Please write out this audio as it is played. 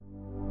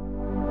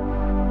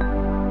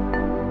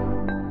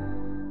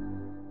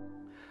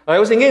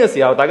有聖經嘅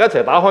時候，大家一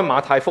齊打開馬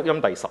太福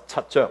音第17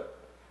章。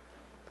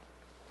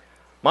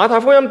馬太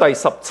福音第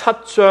17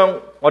章，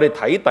我哋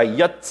睇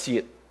第1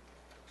節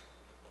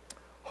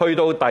去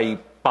到第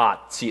8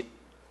節。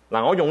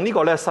我用呢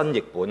個咧新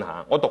譯本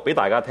嚇，我讀俾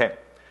大家聽。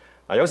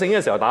有聖經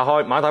嘅時候打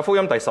開馬太福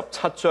音第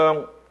17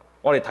章，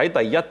我哋睇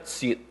第1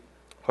節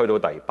去到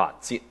第8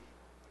節。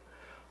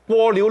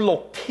過了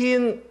6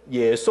天，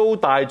耶穌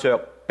帶着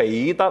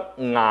彼得、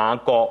雅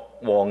各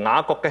和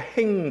雅各嘅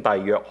兄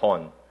弟約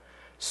翰，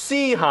私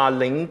下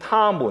領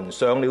他們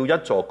上了一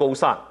座高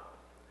山。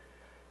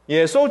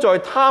耶穌在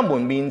他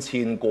們面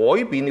前改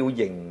變了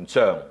形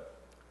象，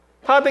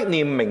他的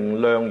臉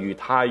明亮如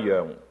太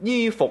陽，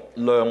衣服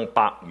亮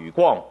白如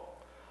光。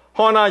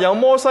看啊，有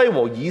摩西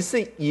和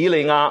以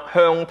利亞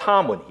向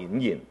他們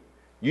顯現，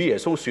與耶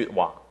穌說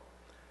話。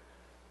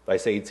第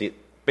4節，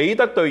彼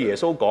得對耶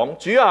穌講：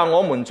主啊，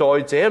我們在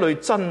這裏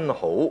真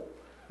好，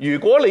如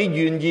果你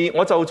願意，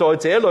我就在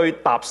這裏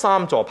搭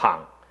3座棚，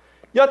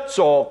一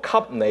座給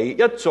你，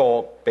一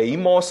座給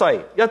摩西，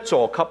一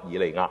座給以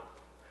利亞。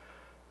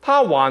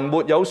他還沒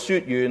有說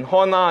完，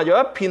看啊，有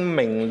一片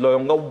明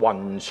亮嘅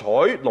雲彩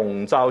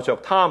籠罩着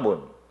他們。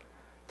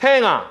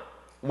聽啊，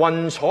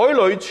雲彩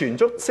裏傳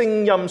出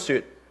聲音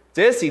說：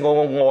這是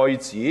我嘅愛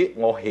子，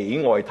我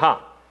喜愛他，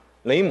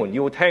你們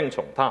要聽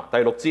從他。第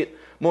6節，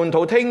門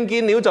徒聽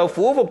見了就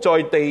俯伏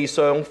在地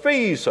上，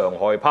非常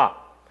害怕。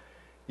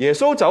耶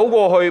穌走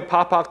過去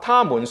拍拍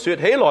他們說：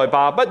起來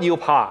吧，不要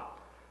怕。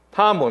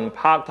他們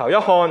拍頭一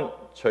看，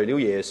除了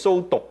耶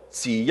穌獨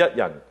自一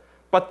人，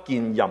不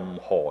見任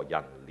何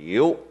人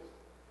了。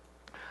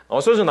我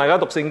相信大家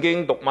讀聖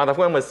經、讀馬太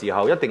福音嘅時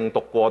候，一定讀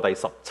過第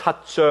17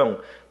章，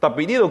特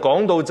別呢度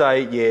講到就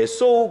係耶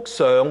穌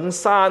上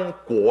山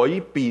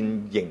改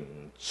變形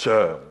象。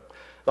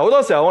好多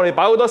時候我哋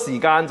擺好多時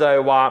間就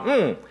係話，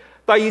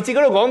第2節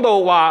嗰度講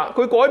到話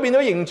佢改變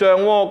咗形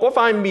象，嗰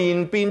塊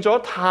面變咗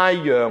太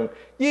陽，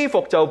衣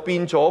服就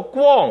變咗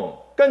光，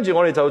跟住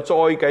我哋就再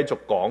繼續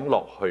講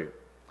落去。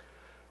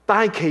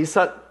但係其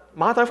實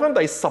馬太福音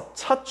第17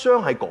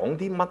章係講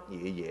啲乜嘢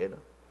嘢呢？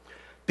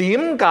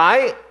點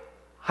解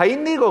喺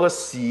呢個嘅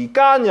時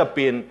間入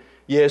邊，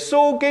耶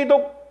穌基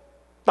督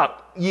特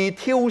意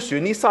挑選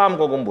呢3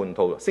個嘅門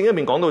徒？聖經入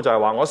面講到就係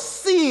話，我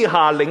私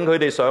下領佢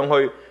哋上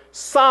去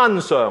山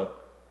上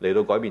嚟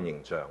到改變形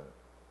象。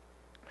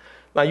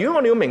如果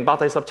我哋要明白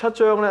第17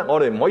章呢，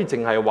我哋唔可以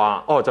淨係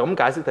話就咁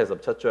解釋第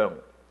17章。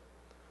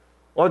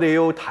我哋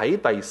要睇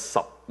第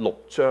16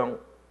章，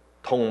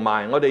同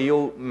埋我哋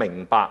要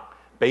明白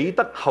彼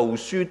得後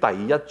書第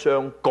1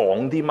章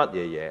講啲乜嘢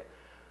嘢。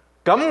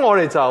咁我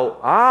哋就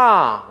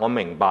我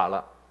明白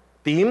啦，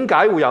點解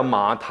會有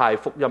馬太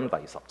福音第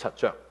17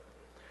章？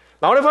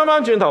我哋翻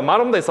翻轉頭，馬太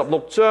福音第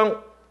16章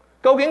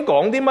究竟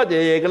講啲乜嘢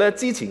嘢嘅呢？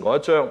之前嗰一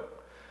章，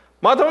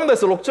馬太福音第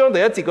16章第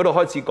1節嗰度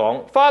開始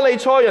講，法利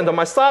賽人同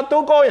埋撒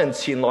都該人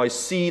前來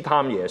試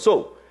探耶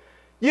穌，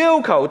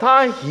要求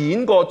他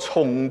顯個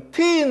從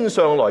天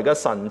上來嘅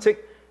神蹟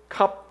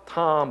給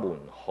他們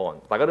看。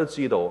大家都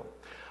知道，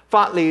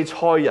法利賽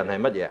人係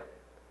乜嘢？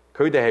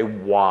佢哋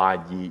係懷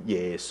疑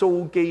耶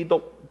穌基督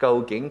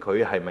究竟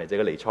佢係咪這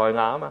個彌賽亞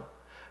啊嘛？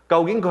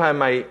究竟佢係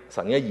咪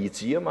神嘅兒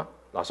子啊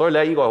嘛？所以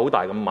咧呢個係好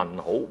大嘅問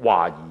號，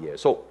懷疑耶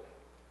穌。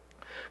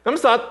咁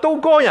撒都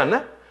該人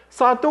呢？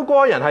撒都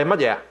該人係乜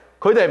嘢？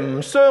佢哋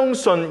唔相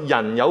信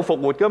人有復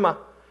活噶嘛？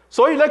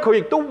所以咧佢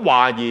亦都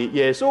懷疑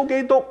耶穌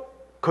基督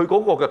佢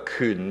嗰個嘅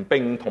權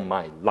柄同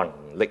埋能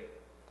力。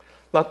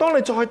當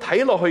你再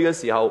睇落去嘅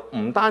時候，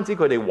唔單止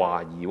佢哋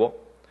懷疑喎。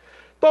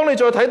當你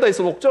再睇第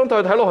16章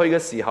再睇落去嘅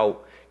時候，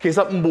其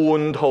實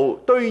門徒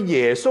對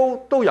耶穌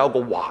都有個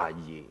懷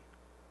疑，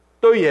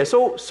對耶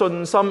穌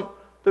信心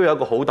都有一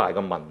個好大嘅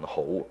問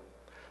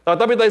號。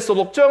特別第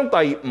16章第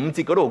5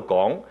節嗰度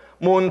講，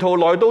門徒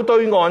來到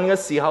對岸嘅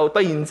時候，突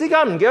然之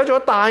間唔記得咗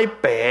帶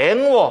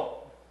餅喎。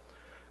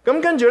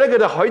咁跟住咧，佢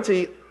哋開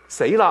始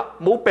死啦，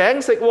冇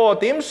餅食喎，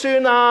點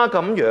算啊？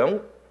咁樣。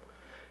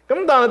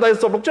咁但係第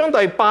16章第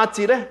8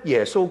節咧，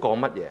耶穌講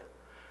乜嘢？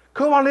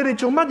佢話：你哋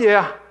做乜嘢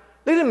啊？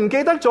你哋唔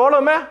記得咗啦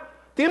咩？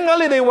點解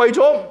你哋為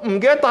咗唔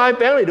記得帶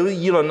餅嚟到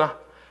議論啊？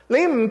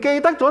你唔記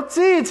得咗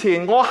之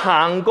前我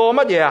行過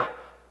乜嘢啊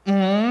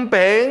？5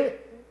餅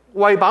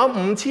餵飽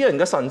5000人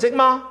嘅神蹟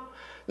嗎？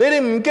你哋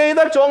唔記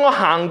得咗我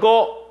行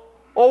過，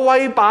我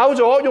餵飽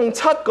咗用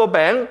7個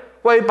餅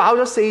餵飽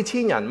咗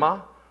4000人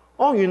嗎？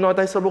原來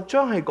第16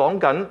章係講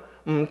緊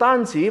唔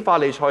單止法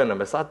利賽人同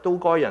埋撒都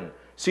該人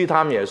試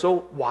探耶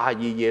穌，懷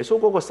疑耶穌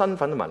嗰個身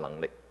份同埋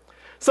能力，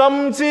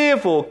甚至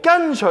乎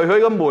跟隨佢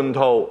嘅門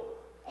徒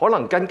可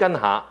能跟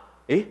下，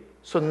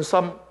信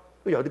心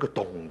都有啲個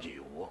動搖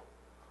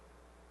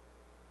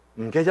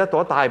喎。唔記得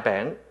咗帶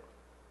餅，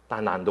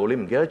但難道你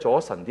唔記得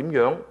咗神點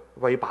樣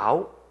餵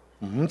飽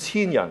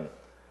5000人，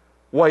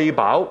餵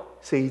飽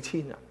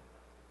4000人？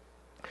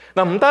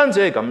唔單止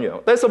係咁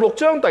樣，第16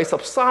章第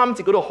13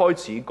節嗰度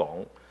開始講，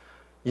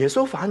耶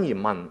穌反而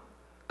問：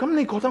咁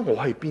你覺得我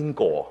係邊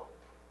個？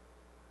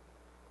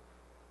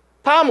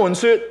他們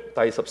說，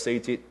第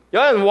14節，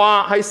有人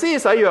話係施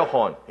洗約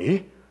翰。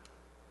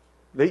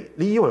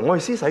你以為我係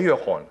施洗約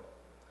翰？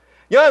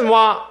有人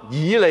話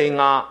以利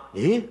亞，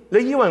咦？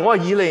你以為我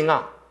係以利亞？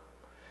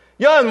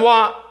有人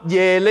話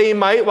耶利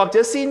米或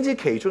者先知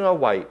其中一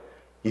位，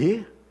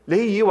咦？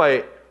你以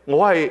為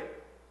我係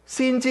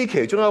先知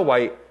其中一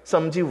位，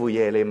甚至乎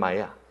耶利米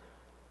啊？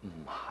唔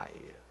係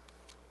啊！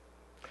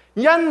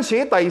因此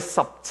第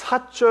17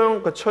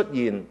章嘅出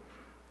現，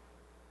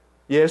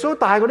耶穌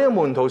帶嗰啲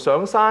門徒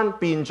上山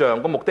變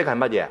像，個目的係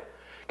乜嘢？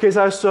其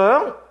實係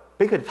想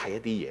俾佢哋睇一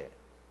啲嘢，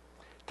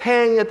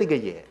聽一啲嘅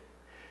嘢，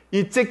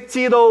而直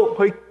至到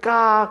去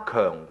加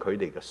強佢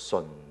哋嘅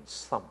信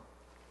心。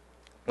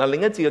嗱，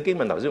另一節嘅經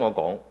文頭先我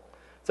講，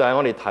就係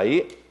我哋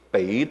睇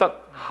彼得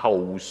後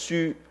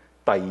書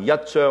第1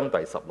章第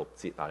16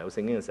節。嗱，有聖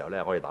經嘅時候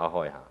咧，可以打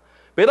開下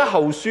彼得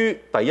後書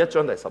第1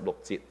章第16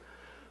節。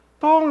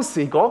當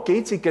時嗰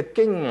幾節嘅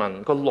經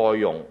文個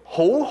內容，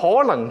好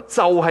可能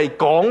就係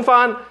講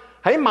翻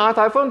喺馬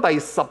太福音第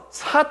17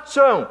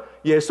章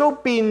耶穌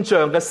變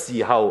像嘅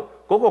時候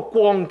嗰個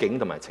光景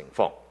同埋情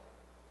況。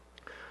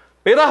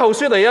彼得後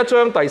書第1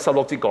章第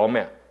16節講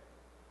咩？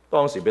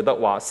當時彼得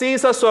話：事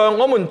實上，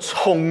我們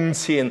從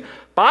前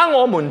把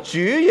我們主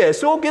耶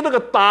穌基督嘅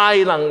大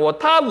能和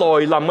他來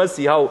臨嘅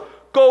時候，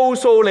告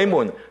訴你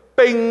們，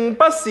並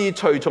不是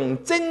隨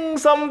從精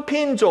心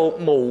編造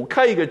無稽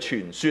嘅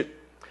傳說。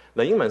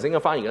嗱，英文聖經嘅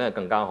翻譯咧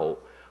更加好。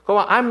佢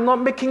話 I'm not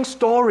making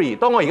story。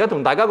當我而家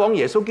同大家講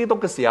耶穌基督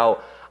嘅時候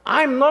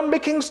 ，I'm not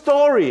making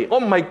story。我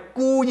唔係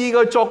故意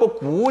嘅作個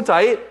古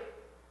仔，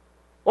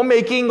我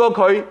未見過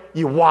佢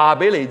而話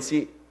俾你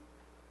知。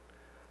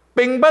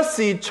並不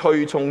是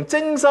隨從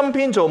精心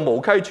編造無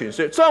稽傳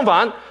說，相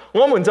反，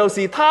我們就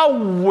是他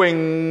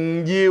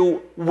榮耀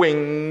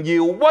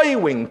威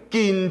榮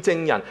見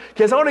證人。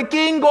其實我哋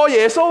見過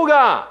耶穌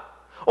噶，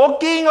我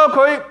見過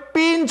佢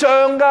變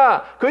像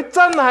噶，佢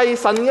真係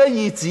神嘅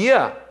兒子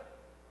啊！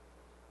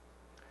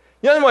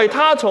因為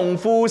他從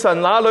父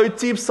神那裏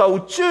接受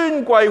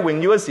尊貴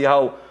榮耀嘅時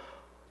候，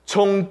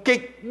從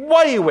極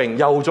威榮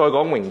又再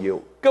講榮耀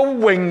嘅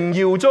榮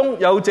耀中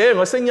有這樣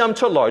嘅聲音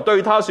出來，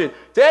對他說：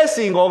這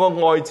是我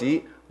嘅愛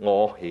子，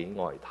我喜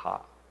愛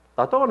他。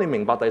嗱，當我哋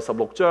明白第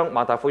16章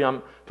馬太福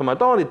音，同埋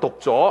當我哋讀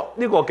咗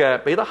呢個嘅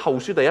彼得後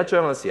書第1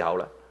章嘅時候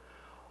咧，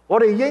我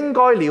哋應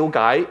該了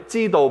解、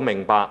知道、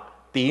明白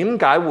點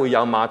解會有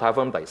馬太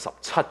福音第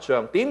17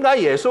章，點解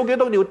耶穌基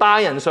督要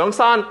帶人上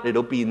山嚟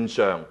到變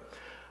像，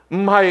唔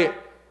係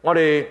我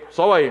哋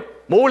所謂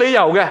冇理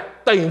由嘅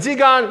突然之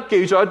間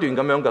記咗一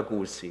段咁樣嘅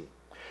故事。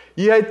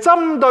而係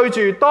針對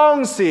住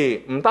當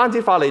時唔單止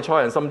法利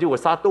賽人，甚至乎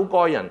撒都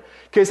該人，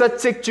其實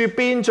藉住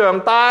變像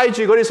帶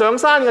住佢哋上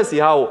山嘅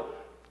時候，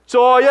再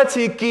一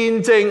次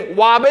見證，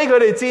話俾佢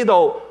哋知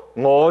道，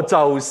我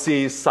就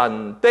是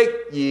神的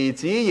兒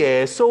子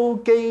耶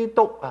穌基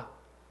督啊！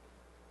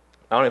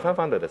嗱，我哋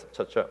翻到第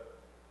17章，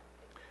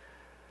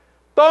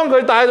當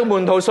佢帶到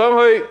門徒上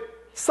去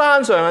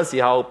山上嘅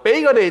時候，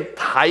俾佢哋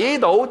睇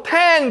到、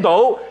聽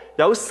到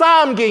有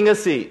3件嘅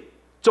事。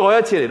再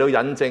一次嚟到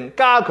引證，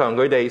加強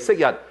佢哋昔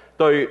日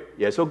對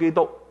耶穌基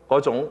督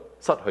嗰種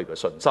失去嘅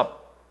信心。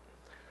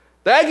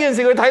第一件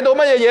事佢睇到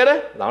乜嘢嘢呢？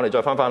嗱，我哋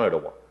再翻去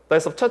咯。第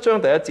17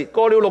章第1節，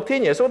過了6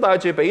天，耶穌帶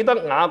住彼得、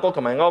雅各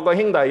同埋雅各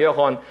兄弟約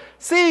翰，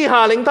私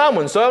下領他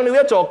們上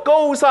了一座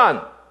高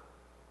山。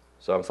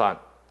上山，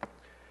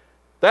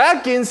第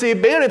一件事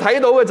俾佢哋睇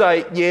到嘅就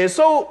係耶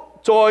穌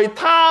在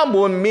他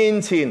們面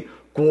前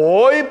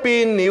改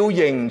變了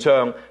形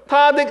象，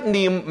他的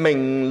臉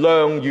明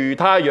亮如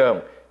太陽，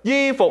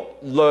衣服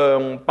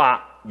亮白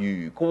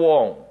如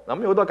光。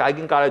咁有好多解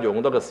經家咧用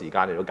好多嘅時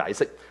間嚟到解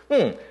釋，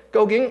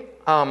究竟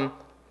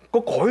個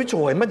改造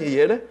係乜嘢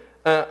嘢咧？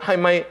係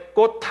咪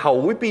個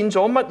頭會變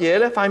咗乜嘢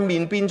咧？塊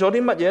面變咗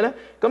啲乜嘢咧？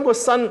咁個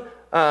身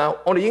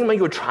我哋英文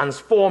叫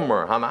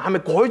transformer 係咪？係咪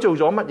改造咗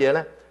乜嘢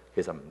咧？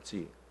其實唔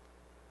知。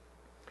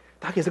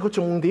但係其實個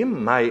重點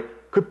唔係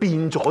佢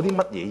變咗啲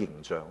乜嘢形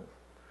象，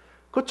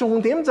個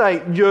重點就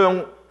係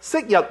讓昔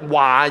日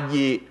懷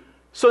疑、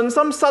信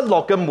心失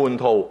落嘅門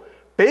徒，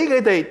俾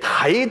佢哋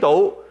睇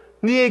到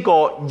呢一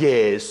個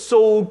耶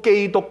穌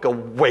基督嘅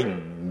榮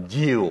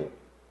耀，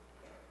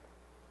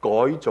改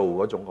造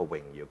嗰種嘅榮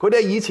耀。佢哋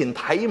係以前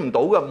睇唔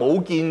到嘅，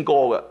冇見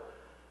過嘅。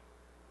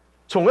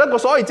從一個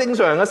所謂正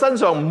常人嘅身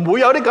上唔會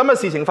有啲咁嘅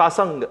事情發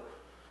生嘅。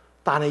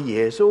但係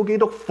耶穌基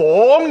督仿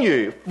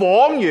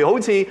如好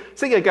似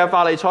昔日嘅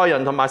法利賽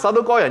人同埋撒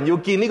都該人要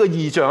見呢個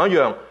異象一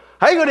樣，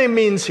喺佢哋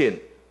面前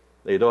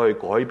嚟到去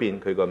改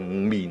變佢個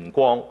面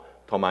光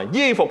同埋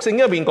衣服。聖經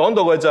入邊講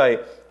到嘅就係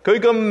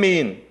佢個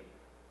面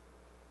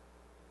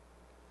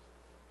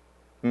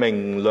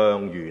明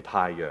亮如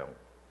太陽，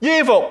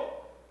衣服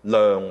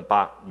亮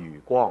白如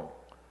光，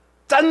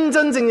真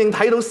真正正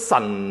睇到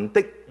神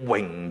的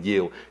榮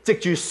耀，藉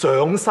住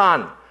上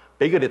山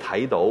俾佢哋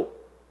睇到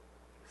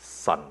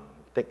神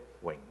的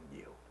榮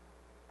耀。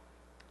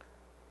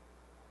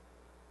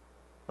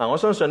嗱，我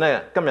相信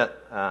咧，今日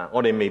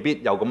我哋未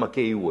必有咁嘅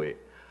機會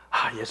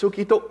耶穌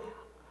基督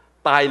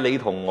帶你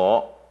同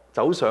我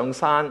走上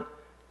山，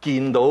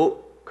見到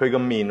佢嘅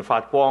面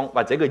發光，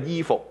或者個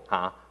衣服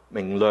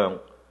明亮。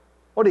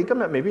我哋今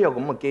日未必有咁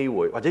嘅機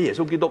會，或者耶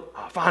穌基督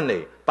翻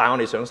嚟帶我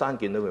哋上山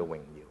見到佢嘅榮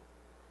耀。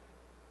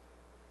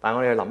但係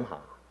我哋去諗下，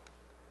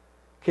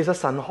其實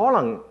神可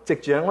能藉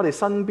住喺我哋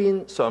身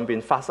邊上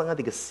邊發生一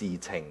啲嘅事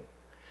情，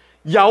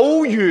有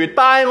如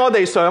帶我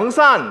哋上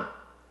山，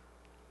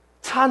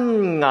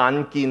親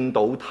眼見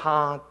到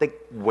他的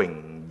榮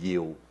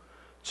耀，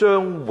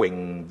將榮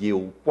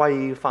耀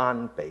歸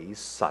翻俾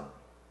神。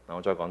嗱，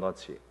我再講多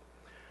次，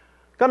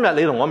今日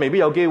你同我未必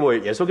有機會，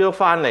耶穌基督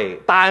翻嚟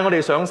帶我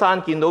哋上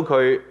山，見到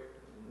佢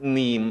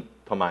臉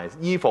同埋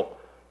衣服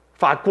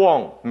發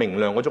光明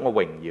亮嗰種嘅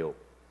榮耀。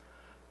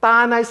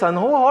但係神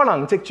好可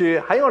能藉住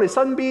喺我哋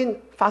身邊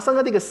發生一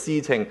啲嘅事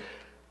情，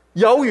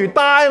有如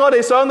帶我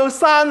哋上到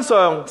山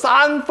上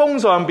山峰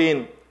上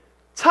邊，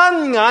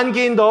親眼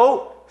見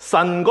到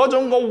神嗰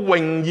種個榮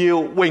耀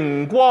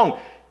榮光，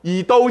而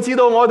導致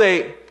到我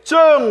哋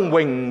將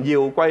榮耀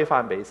歸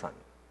翻俾神。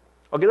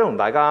我記得同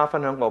大家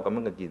分享過咁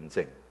樣嘅見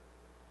證，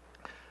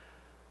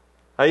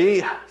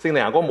喺聖地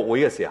牙哥牧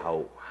會嘅時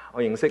候，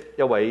我認識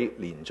一位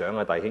年長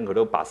嘅弟兄，佢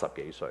都80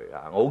幾歲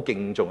啊！我好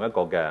敬重一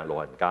個嘅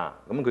老人家，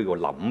咁佢叫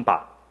林伯。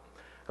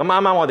咁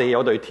啱啱我哋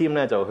有隊 team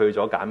咧，就去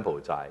咗柬埔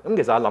寨。咁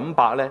其實阿林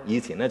伯咧，以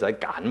前咧就喺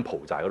柬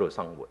埔寨嗰度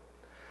生活。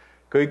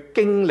佢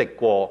經歷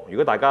過，如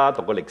果大家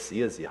讀過歷史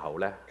嘅時候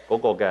咧，嗰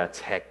個嘅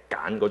赤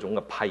柬嗰種嘅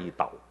批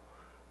鬥，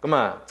咁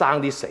啊爭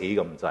啲死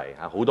咁滯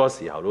啊！好多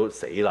時候都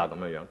死啦咁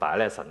樣樣。但係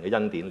咧，神嘅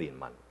恩典憐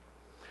憫。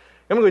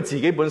咁佢自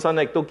己本身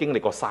咧，亦都經歷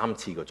過3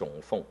次嘅中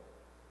風。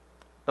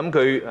咁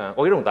佢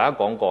我記得同大家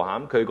講過嚇，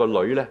咁佢個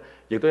女咧，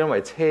亦都因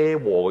為車禍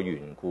嘅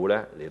緣故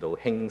咧嚟到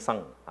輕生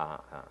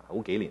好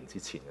幾年之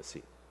前嘅事。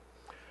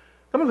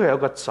咁佢有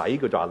個仔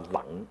叫做阿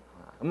冷，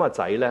咁阿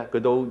仔咧佢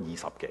都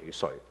20幾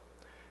歲，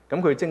咁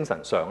佢精神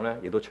上咧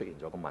亦都出現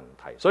咗個問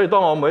題。所以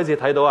當我每一次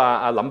睇到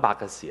阿林伯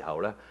嘅時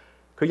候咧，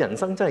佢人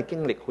生真係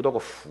經歷好多個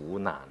苦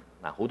難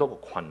好多個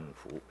困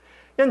苦，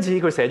因此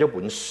佢寫咗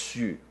本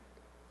書。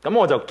咁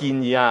我就建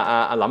議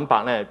阿林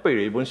伯咧，不如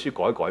你本書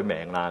改改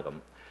名啦咁。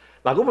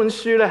嗱，嗰本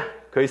書咧，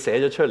佢寫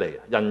咗出嚟，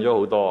印咗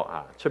好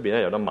多出邊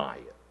咧有得賣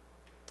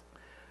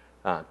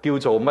嘅，叫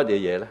做乜嘢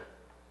嘢咧？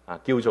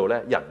叫做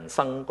咧人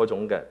生嗰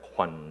種嘅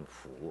困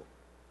苦。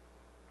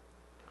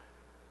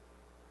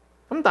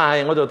咁但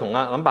係我就同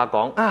阿林伯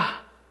講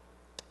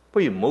不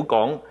如唔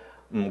好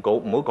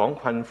講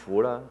困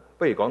苦啦，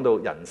不如講到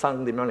人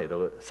生點樣嚟到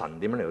神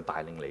點樣嚟到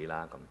帶領你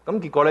啦咁。咁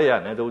結果咧，有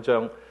人咧都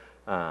將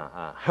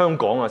香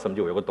港甚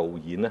至乎有個導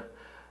演咧，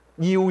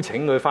邀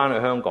請佢翻去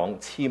香港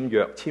簽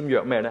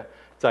約咩咧？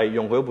就係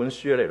用佢嗰本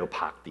書嚟到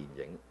拍電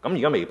影。咁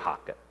而家未拍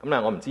嘅，咁咧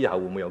我唔知以後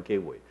會唔會有機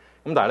會。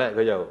咁但係咧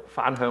佢就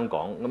翻香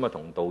港，咁啊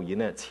同導演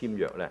咧簽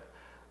約咧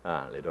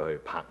嚟到去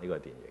拍呢個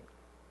電影。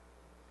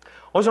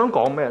我想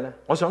講咩咧？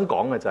我想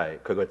講嘅就係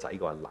佢個仔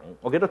個阿冷。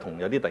我記得同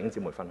有啲弟兄姊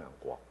妹分享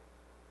過。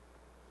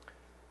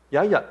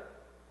有一日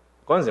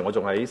嗰陣時，我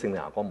仲喺聖地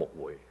牙哥牧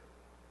會，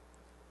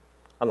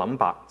阿林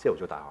伯朝頭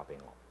早打電話俾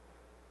我，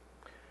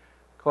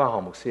佢話何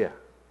牧師啊，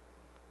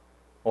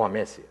我話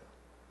咩事？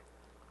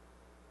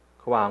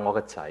佢話我個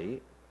仔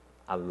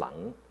阿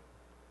冷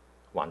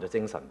患咗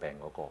精神病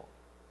嗰個，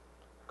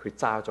佢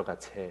揸咗架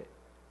車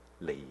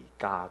離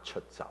家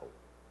出走，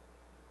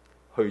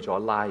去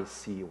咗拉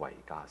斯維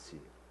加斯。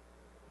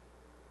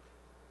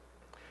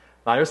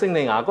嗱，有聖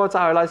地牙哥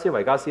揸去拉斯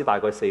維加斯大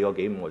概4個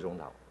幾5個鐘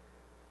頭。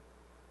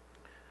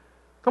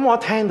咁我一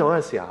聽到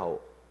嘅時候，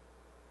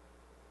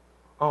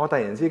我突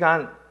然之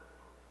間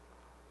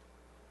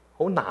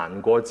好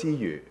難過之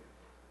餘，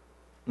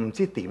唔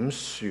知點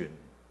算。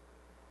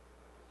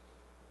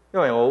因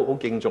為我好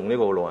敬重呢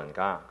個老人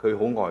家，佢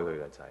好愛佢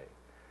個仔，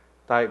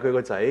但係佢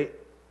個仔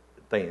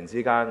突然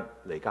之間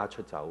離家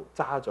出走，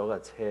揸咗架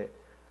車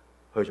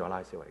去咗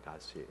拉斯維加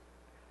斯，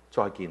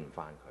再見唔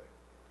翻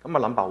佢。咁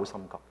啊諗法好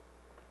心急。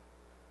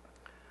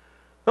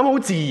咁好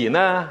自然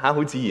啦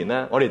好自然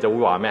啦，我哋就會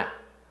話咩啊？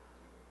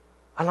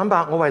阿林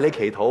伯，我為你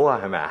祈禱啊，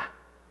係咪啊？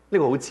呢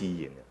個好自然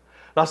嘅。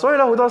嗱，所以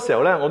咧好多時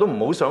候咧，我都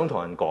唔好想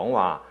同人講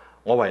話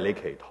我為你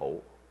祈禱，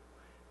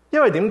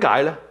因為點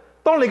解咧？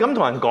當你咁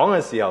同人講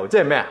嘅時候，即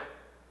係咩啊？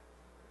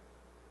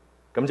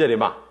咁即係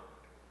點啊？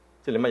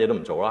即係你乜嘢都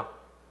唔做啦，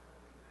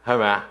係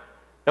咪啊？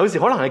有時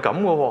可能係咁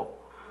嘅喎。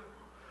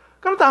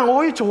咁但係我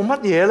可以做乜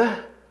嘢咧？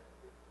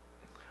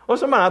我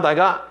想問下大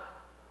家，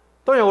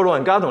當有個老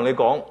人家同你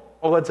講，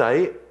我個仔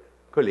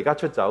佢離家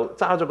出走，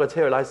揸咗個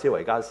車去拉斯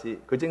維加斯，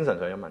佢精神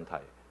上有問題，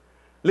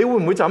你會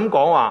唔會就咁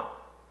講話？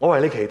我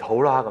為你祈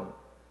禱啦咁，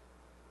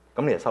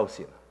咁你就收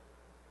線啦？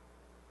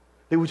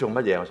你會做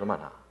乜嘢？我想問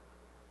下。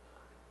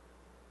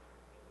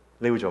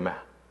你會做咩？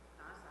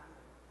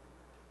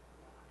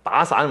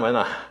打散揾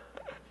啊！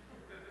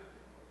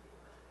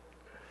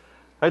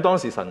喺當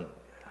時神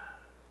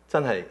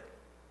真係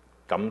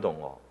感動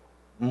我，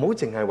唔好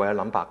淨係為阿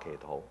林伯祈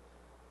禱，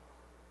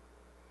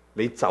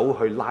你走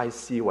去拉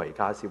斯維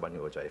加斯揾佢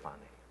個仔翻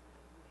嚟。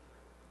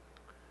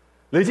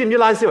你知唔知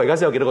拉斯維加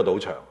斯有幾多個賭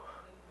場？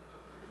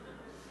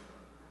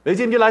你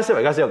知唔知拉斯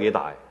維加斯有幾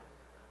大？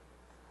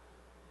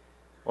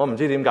我唔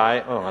知點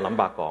解，我同阿林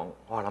伯講，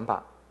我話林伯，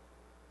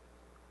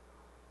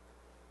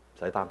唔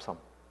使擔心，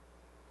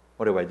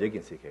我哋為咗呢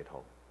件事祈禱。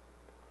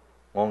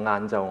我晏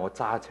晝我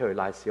揸車去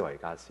拉斯維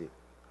加斯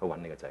去揾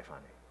你個仔翻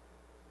嚟。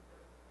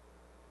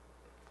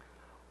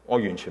我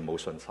完全冇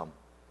信心，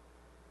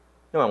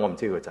因為我唔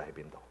知佢仔喺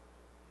邊度。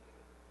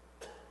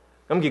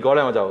咁結果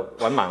咧，我就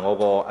揾埋我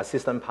個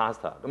assistant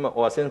pastor。咁啊，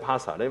我 assistant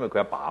pastor 咧，因為佢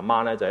阿爸阿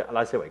媽咧就喺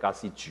拉斯維加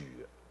斯住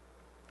嘅，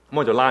咁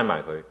我就拉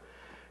埋佢。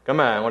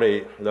咁我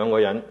哋兩個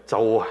人就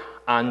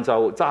晏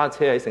晝揸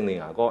車喺聖地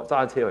牙哥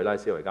揸車去拉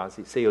斯維加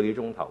斯4個幾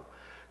鐘頭，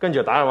跟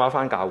住打電話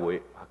翻教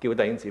會，叫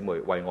弟兄姊妹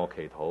為我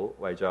祈禱，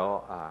為咗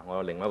我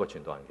有另外一個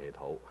傳道人祈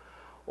禱。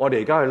我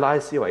哋而家去拉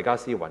斯維加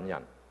斯揾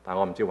人，但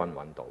我唔知揾唔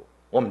揾到，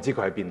我唔知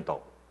佢喺邊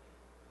度。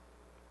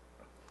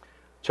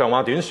長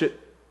話短說，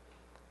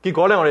結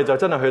果咧我哋就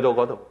真係去到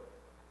嗰度。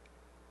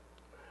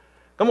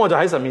咁我就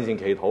喺神面前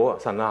祈禱啊，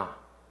神啊，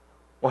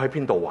我喺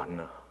邊度揾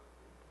啊？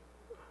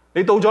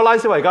你到咗拉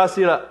斯維加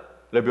斯啦，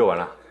你喺邊度揾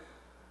啊？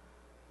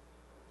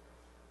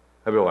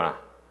喺邊度揾啊？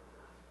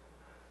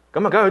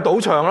咁啊，梗係去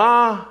賭場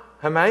啦，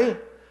係咪？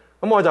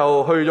咁我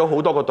就去咗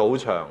好多個賭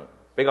場，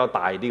比較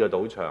大啲嘅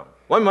賭場，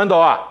揾唔揾到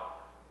啊？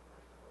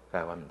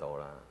梗係揾唔到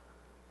啦。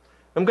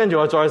咁跟住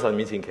我再喺神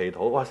面前祈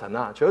禱，哇，神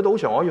啊，除咗賭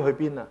場，我可以去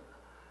邊啊？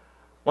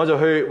我就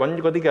去揾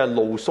嗰啲嘅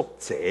露宿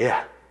者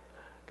啊。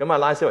咁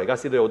拉斯維加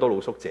斯都有好多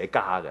露宿者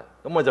家嘅，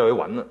咁我就去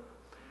揾啦。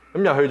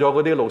咁又去咗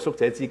嗰啲露宿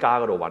者之家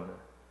嗰度揾，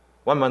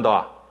揾唔揾到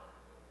啊？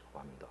揾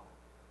唔到。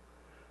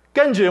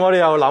跟住我哋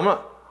又諗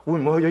啦，會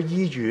唔會去咗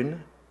醫院咧？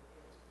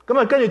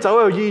咁跟住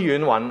走去醫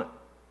院揾，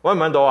揾唔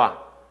揾到啊？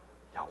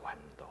又揾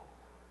唔到。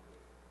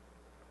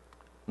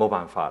冇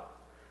辦法。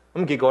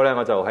咁結果咧，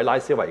我就喺拉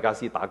斯維加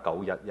斯打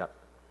911。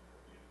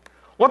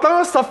我等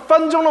咗10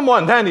分鐘都冇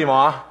人聽電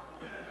話。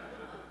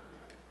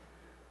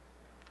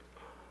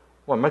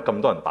喂，乜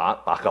咁多人打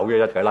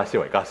911嘅拉斯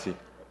維加斯？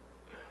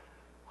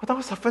我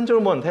等咗10分鐘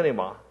都冇人聽電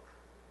話。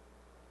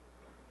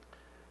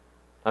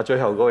最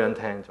後嗰個人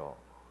聽咗，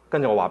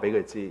跟住我話俾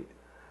佢知，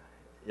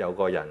有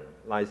個人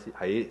喺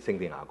聖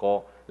地牙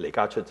哥離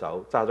家出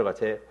走，揸咗架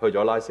車去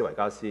咗拉斯維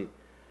加斯，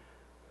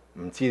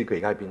唔知佢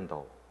而家喺邊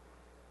度，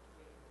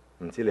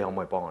唔知你可唔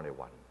可以幫我哋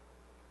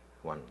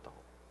揾？揾唔到。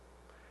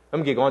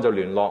咁結果我就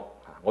聯絡，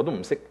我都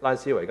唔識拉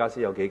斯維加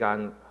斯有幾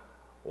間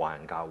華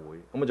人教會，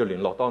咁我就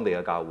聯絡當地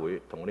嘅教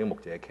會，同啲牧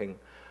者傾，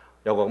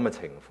有個咁嘅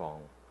情況，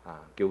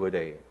叫佢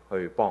哋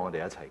去幫我哋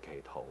一齊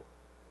祈禱。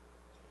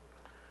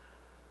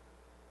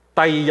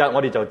第二日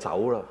我哋就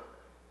走啦，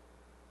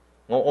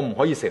我唔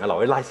可以成日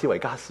留喺拉斯維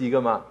加斯噶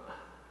嘛，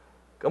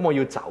咁我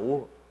要走，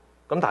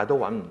咁但係都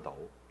揾唔到，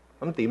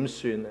咁點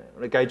算咧？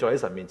我哋繼續喺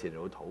神面前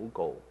度禱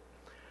告，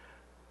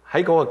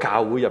喺嗰個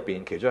教會入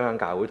邊，其中一間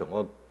教會同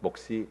嗰個牧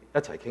師一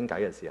齊傾偈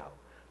嘅時候，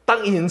突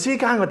然之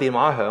間個電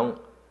話響。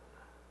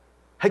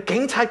係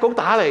警察局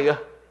打嚟嘅，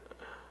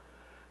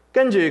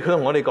跟住佢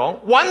同我哋講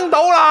揾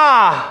到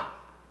啦。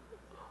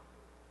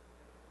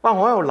哇！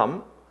我喺度諗，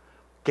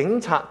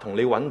警察同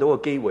你揾到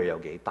嘅機會有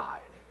幾大？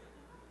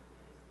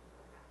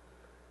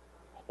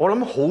我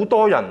諗好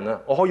多人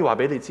啊，我可以話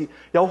俾你知，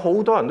有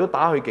好多人都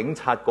打去警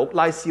察局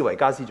拉斯維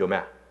加斯做咩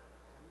啊？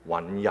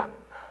揾人。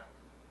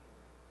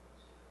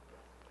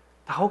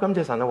但好感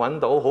謝神啊，揾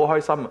到，好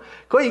開心啊！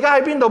佢而家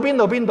喺邊度？邊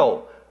度？邊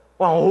度？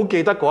哇！我好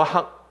記得嗰一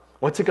刻。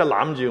我即刻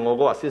攬住我嗰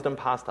個 assistant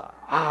pastor，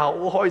 好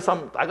開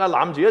心，大家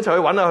攬住一齊去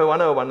揾啊，去揾啊，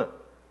去揾啊。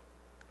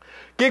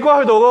結果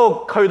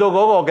去到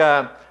嗰個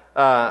嘅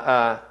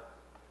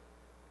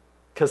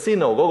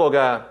casino 嗰個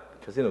嘅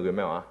casino 叫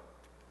咩話？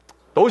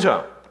賭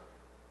場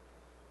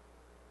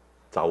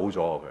走咗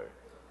佢。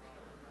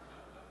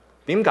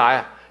點解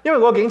啊？因為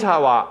嗰個警察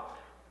話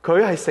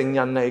佢係成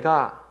人嚟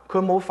㗎，佢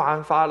冇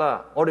犯法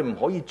啦，我哋唔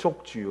可以捉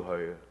住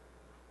佢。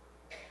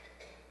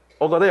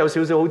我覺得有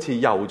少少好似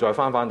又再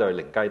翻到去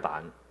零雞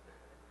蛋。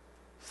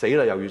死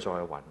啦，又要再去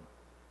揾，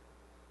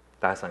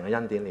但係神嘅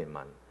恩典憐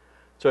憫，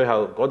最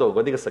後嗰度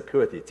嗰啲嘅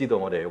security 知道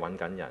我哋去揾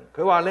緊人，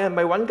佢話你係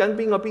咪揾緊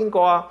邊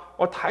個啊？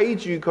我睇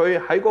住佢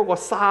喺嗰個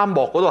沙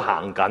漠嗰度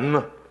行緊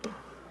啊！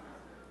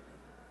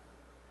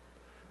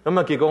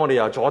咁結果我哋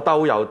又左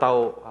兜右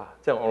兜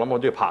即係我諗我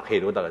都要拍戲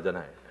都得啊！真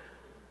係，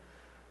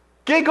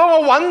結果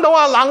我揾到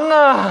阿冷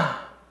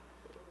啊！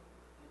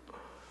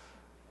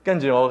跟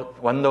住我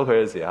揾到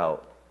佢嘅時候，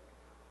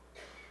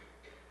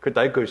佢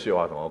第一句說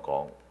話同我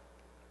講。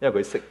因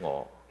為佢識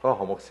我，佢話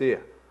何牧師，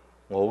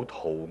我好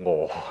肚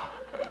餓。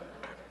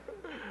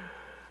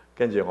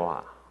跟住我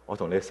話，我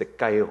同你食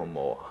雞好唔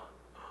好啊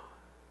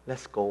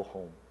 ？Let's go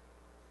home。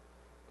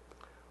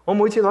我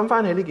每次諗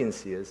翻起呢件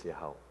事嘅時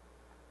候，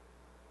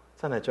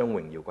真係將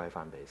榮耀歸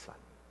翻俾神。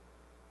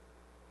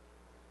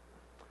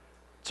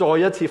再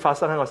一次發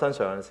生喺我身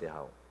上嘅時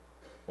候，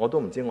我都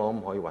唔知我可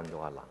唔可以揾到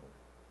阿冷。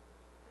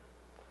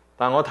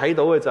但我睇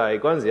到嘅就係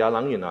嗰陣時，阿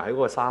冷原來喺嗰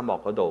個沙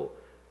漠嗰度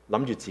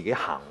諗住自己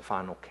行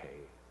翻屋企。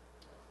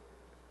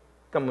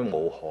根本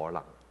冇可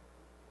能，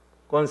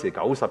嗰陣時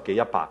90幾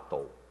100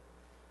度，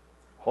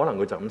可能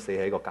佢就咁死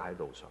喺個街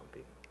道上邊。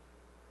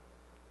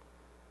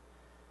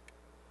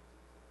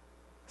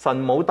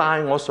神冇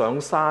帶我上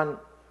山，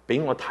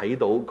俾我睇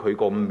到佢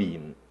個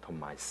面同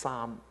埋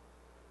衫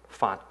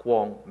發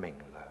光明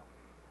亮。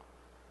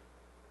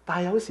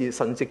但係有時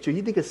神藉住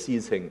呢啲嘅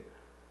事情，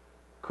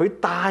佢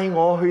帶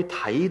我去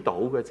睇到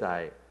嘅就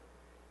係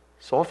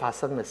所發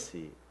生嘅事，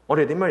我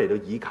哋點樣嚟到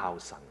依靠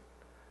神？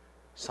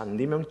神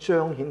點樣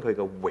彰顯佢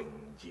嘅榮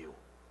耀、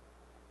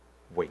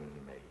榮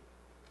美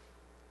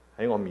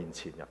喺我面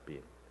前入邊，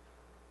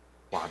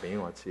話俾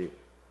我知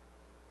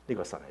呢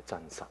個神係真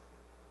實，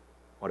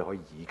我哋可以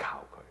依靠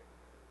佢，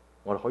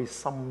我哋可以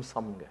深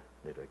深嘅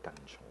嚟到跟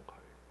從佢。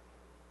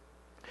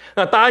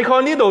嗱，大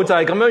概呢度就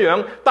係咁樣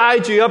樣，帶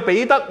住阿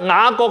彼得、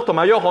雅各同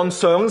埋約翰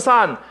上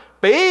山，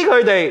俾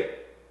佢哋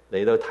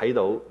嚟到睇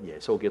到耶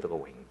穌基督嘅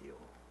榮耀。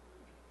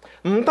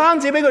唔單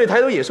止俾佢哋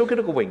睇到耶穌基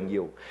督嘅榮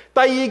耀，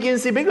第二件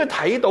事俾佢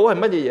睇到係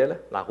乜嘢嘢咧？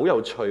嗱，好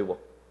有趣喎！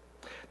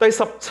第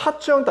17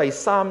章第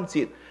3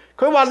節，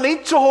佢話你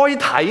再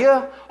睇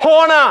啊，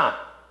看啊，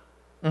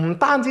唔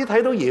單止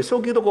睇到耶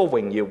穌基督嘅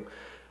榮耀。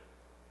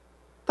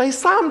第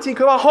3節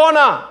佢話看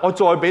啊，我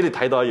再俾你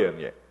睇到一樣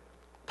嘢，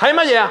睇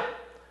乜嘢啊？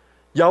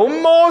有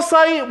摩西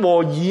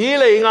和以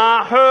利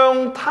亞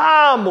向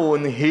他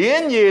們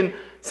顯現，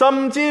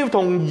甚至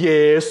同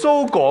耶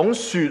穌講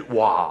說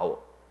話。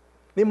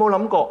你有冇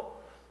諗過？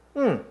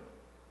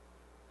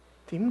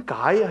點解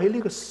喺呢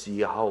個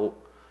時候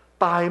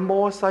帶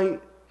摩西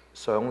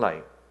上嚟，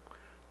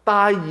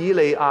帶以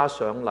利亞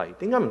上嚟？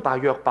點解唔帶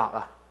約伯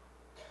啊？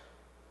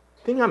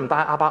點解唔帶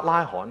亞伯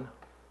拉罕啊？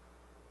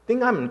點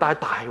解唔帶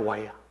大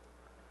衛啊？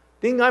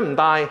點解唔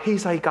帶希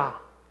西家？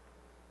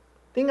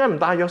點解唔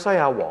帶約西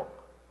亞王？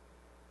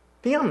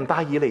點解唔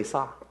帶以利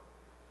沙？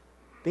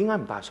點解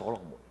唔帶所羅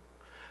門？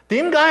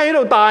點解喺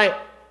度帶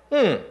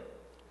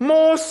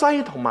摩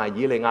西同埋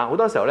以利亞？好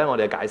多時候咧，我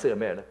哋嘅解釋係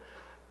咩咧？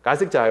解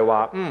釋就係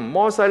話，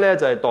摩西咧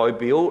就係代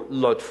表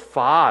律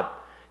法，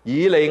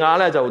以利亞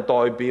咧就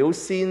代表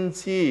先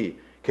知。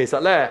其實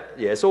咧，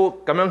耶穌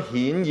咁樣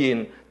顯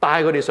現，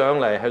帶佢哋上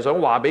嚟，係想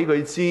話俾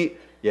佢知，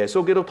耶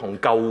穌基督同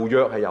舊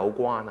約係有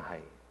關係。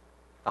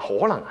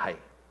可能係，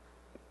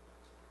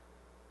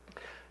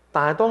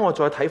但係當我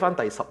再睇翻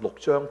第16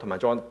章，同埋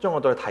再將我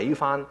再睇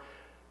翻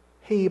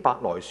希伯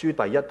來書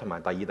第1同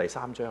埋第2、第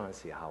3章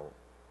嘅時候，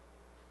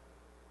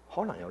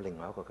可能有另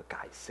外一個嘅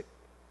解釋。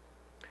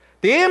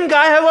點解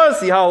喺嗰個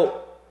時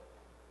候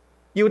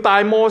要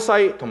帶摩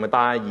西同埋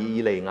帶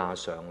以利亞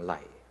上嚟？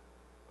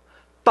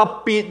特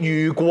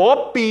別如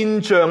果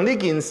變像呢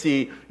件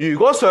事，如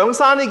果上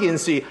山呢件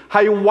事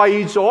係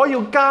為咗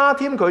要加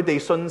添佢哋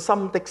信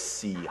心的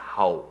時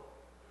候，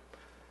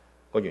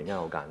個原因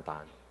好簡單。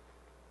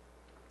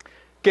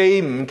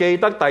記唔記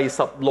得第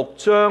16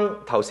章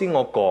頭先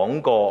我講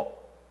過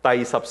第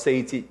14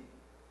節，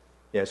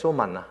耶穌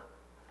問啊，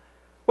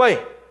喂，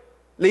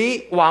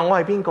你話我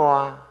係邊個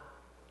啊？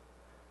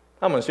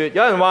他們說，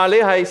有人話你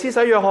係施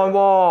洗約翰喎，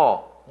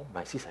我唔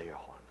係施洗約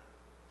翰。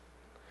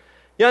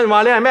有人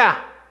話你係咩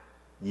啊？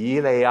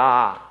以利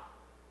亞，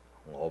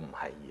我唔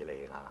係以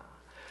利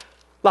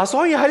亞。嗱，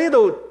所以喺呢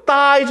度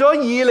帶咗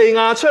以利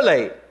亞出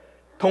嚟，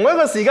同一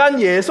個時間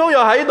耶穌又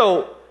喺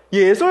度，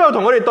耶穌又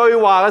同佢哋對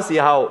話嘅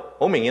時候，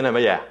好明顯係乜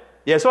嘢？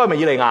耶穌係咪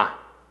以利亞？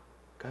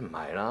梗唔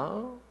係啦。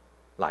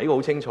嗱，呢個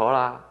好清楚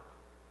啦。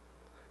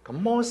咁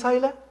摩西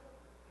咧？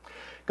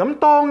咁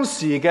當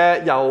時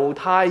嘅猶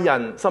太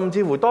人，甚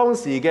至乎當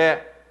時嘅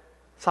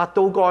撒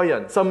都該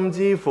人，甚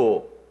至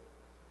乎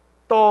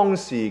當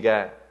時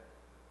嘅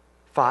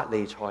法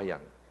利賽人，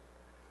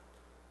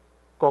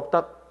覺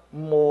得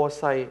摩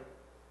西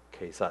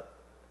其實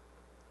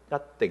一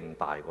定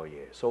大過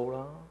耶穌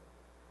啦。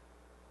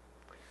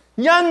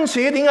因此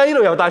點解呢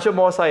度又帶出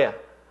摩西啊？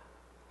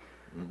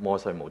摩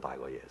西冇大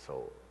過耶穌。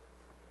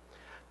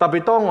特別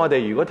當我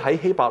哋如果睇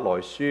希伯來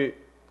書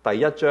第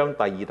1章、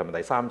第2同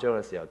埋第3章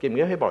嘅時候，記唔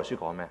記得希伯來書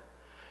講咩？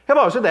希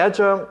伯來書第1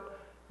章，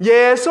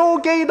耶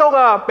穌基督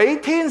啊，比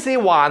天使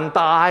還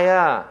大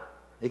啊！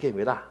你記唔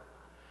記得？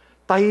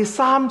第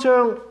3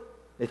章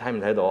你睇唔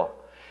睇到啊？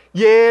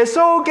耶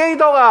穌基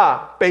督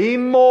啊，比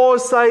摩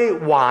西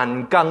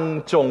還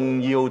更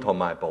重要同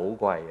埋寶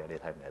貴啊！你睇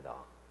唔睇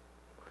到？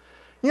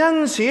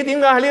因此點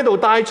解喺呢度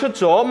帶出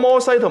咗摩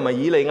西同埋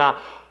以利亞？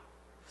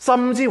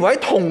甚至乎喺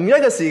同一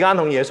個時間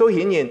同耶穌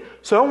顯現，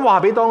想話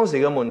俾當時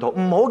嘅門徒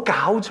唔好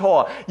搞錯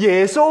啊！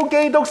耶穌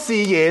基督是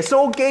耶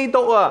穌基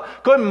督啊，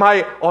佢唔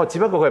係只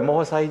不過佢係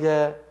摩西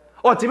啫，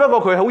只不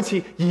過佢好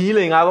似以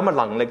利亞咁嘅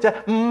能力啫，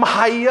唔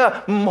係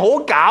啊！唔好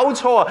搞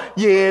錯啊！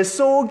耶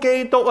穌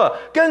基督啊，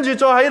跟住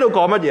再喺度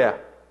講乜嘢？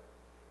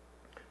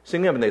聖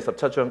經入面第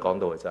17章講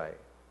到嘅就係，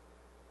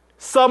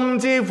甚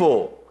至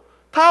乎。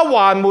他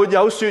還沒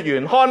有說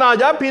完，看啊，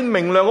有一片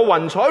明亮嘅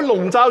雲彩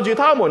籠罩住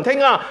他們。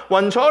聽啊，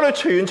雲彩裏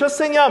傳出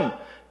聲音，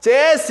這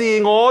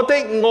是我的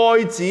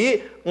愛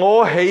子，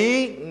我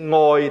喜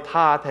愛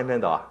他。聽唔聽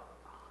到啊？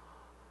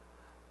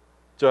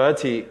再一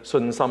次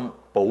信心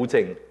保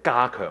證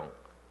加強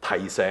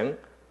提醒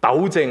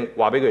糾正，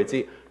話俾佢哋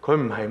知，佢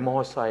唔係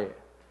摩西，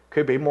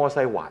佢比摩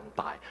西還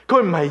大，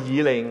佢唔係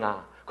以利亞。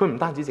佢唔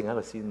單止淨係一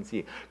個先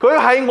知，佢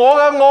係我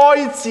嘅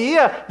愛子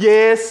啊！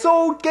耶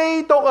穌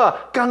基督啊，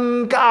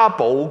更加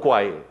寶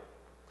貴。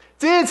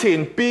之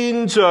前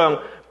變像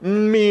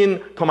面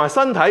同埋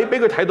身體俾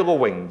佢睇到個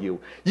榮耀，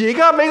而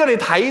家俾佢哋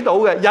睇到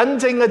嘅印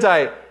證嘅就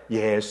係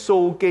耶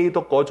穌基督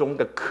嗰種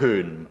嘅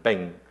權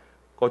柄，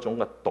嗰種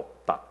嘅獨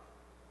特，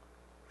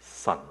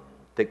神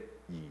的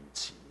意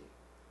志。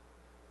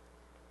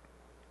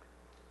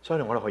所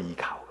以我哋可以依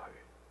靠佢。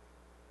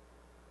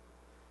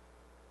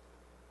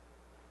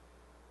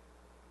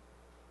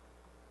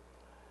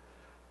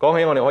講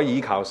起我哋可以依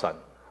靠神，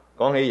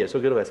講起耶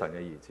穌基督係神嘅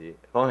兒子，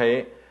講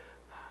起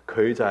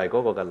佢就係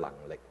嗰個嘅能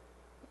力。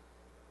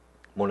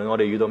無論我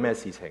哋遇到咩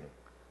事情，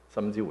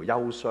甚至乎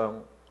憂傷，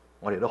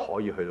我哋都可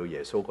以去到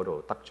耶穌嗰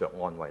度得着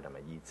安慰同埋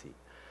醫治。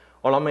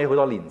我諗起好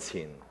多年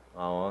前，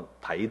我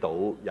睇到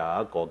有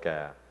一個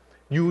嘅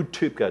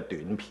YouTube 嘅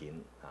短片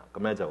啊，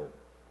咁咧就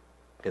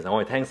其實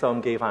我係聽收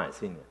音機翻嚟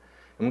先嘅，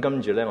咁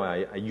跟住咧我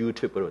喺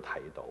YouTube 嗰度睇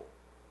到。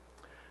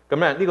咁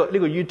咧呢個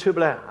YouTube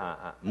咧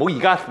唔好而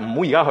家去啊，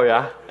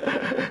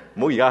唔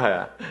好而家去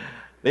啊！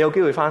你有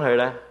機會翻去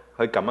咧，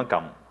去撳一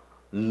撳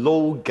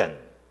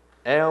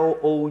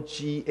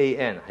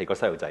Logan，L-O-G-A-N 係個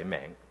細路仔名，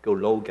叫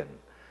Logan。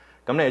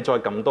咁你再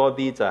撳多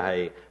啲就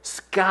係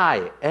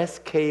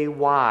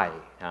Sky，S-K-Y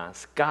啊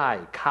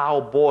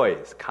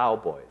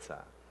 ，Sky，Cowboys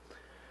啊。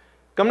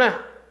咁咧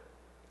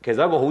其實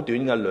一個好短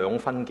嘅2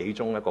分幾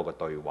鐘一個嘅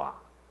對話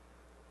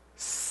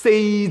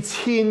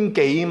，4000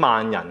幾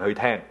萬人去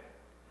聽。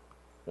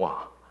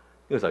哇！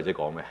呢個細路仔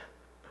講咩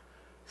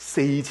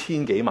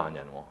？4000幾萬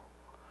人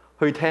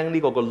去聽呢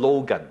個個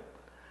Logan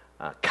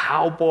啊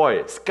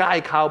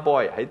 ，Cowboy，Sky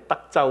Cowboy 喺德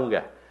州嘅，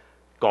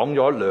講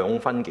咗2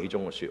分幾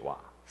鐘嘅説話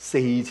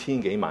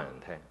，4000幾萬人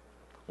聽。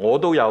我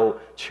都有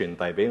傳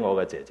遞俾我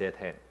嘅姐姐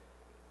聽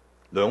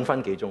，2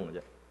分幾鐘嘅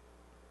啫。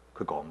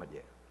佢講乜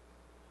嘢？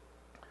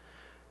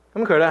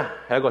咁佢咧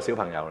係一個小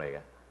朋友嚟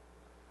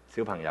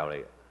嘅，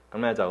咁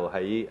咧就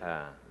喺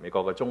美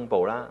國嘅中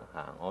部啦，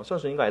我相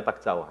信應該喺德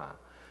州嚇。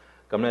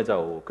咁咧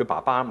就佢爸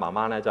爸媽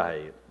媽咧就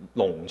係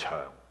農場，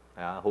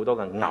係啊，好多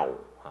嘅牛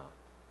嚇。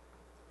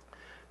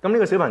咁呢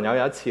個小朋友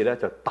有一次咧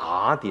就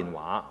打電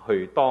話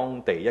去當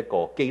地一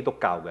個基督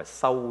教嘅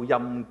收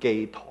音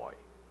機台，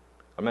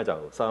咁咧就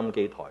收音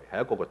機台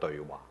係一個嘅對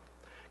話。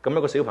咁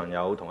一個小朋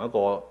友同一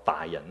個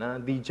大人啦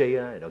DJ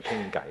啦嚟到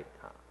傾偈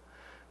嚇。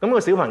咁個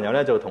小朋友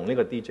咧就同呢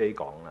個 DJ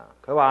講啦，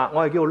佢話：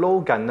我係叫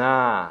Logan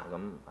啊，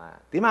咁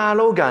點啊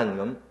Logan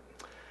咁。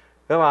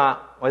佢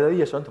話：我有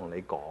啲嘢想同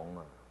你講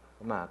啊。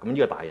咁呢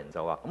個大人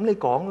就話：咁你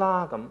講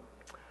啦。咁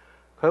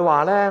佢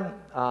話咧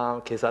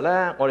其實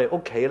咧我哋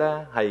屋企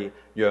咧係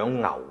養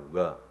牛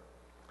噶。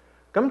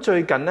咁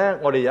最近咧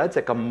我哋有一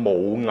隻嘅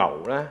母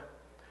牛咧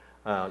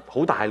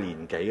好大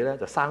年紀咧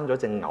就生咗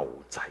隻牛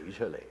仔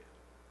出嚟。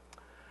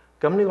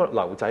咁呢個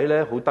牛仔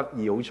咧好得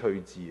意好趣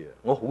致啊，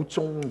我好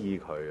中意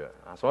佢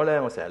啊，所以咧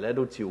我成日咧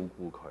都照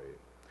顧佢。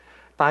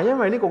但係因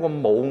為呢個個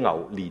母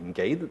牛年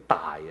紀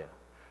大啊，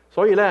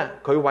所以咧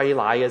佢餵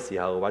奶嘅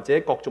時候或者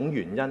各種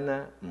原因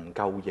咧唔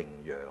夠營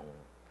養，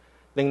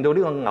令到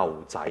呢個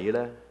牛仔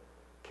咧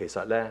其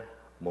實咧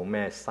冇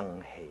咩生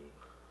氣。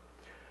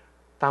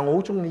但我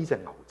好中意呢隻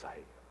牛仔，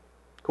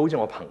佢好似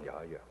我朋友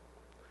一樣。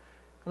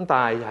咁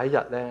但係有一日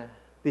咧，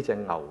呢隻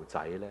牛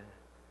仔咧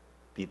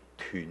跌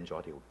斷咗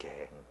條頸，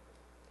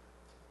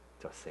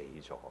就死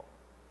咗。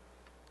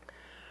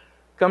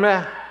咁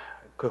咧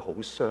佢好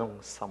傷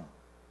心，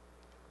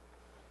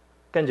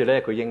跟住咧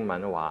佢英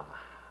文話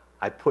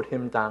I put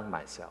him down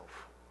myself，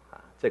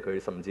 即係佢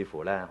甚至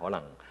乎咧可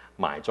能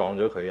埋葬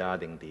咗佢啊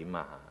定點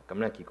啊。咁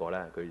咧結果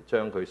咧佢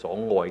將佢所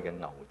愛嘅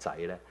牛仔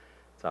咧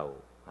就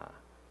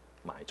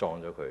埋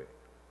葬咗佢，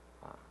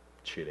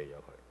處理咗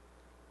佢。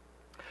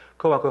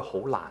佢話佢好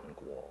難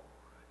過，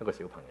一個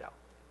小朋友。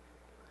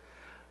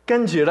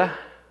跟住咧，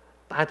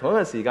但係同一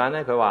個時間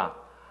咧，佢話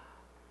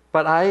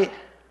But I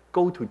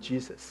go to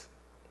Jesus。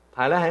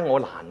但係咧喺我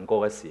難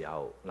過嘅時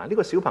候，呢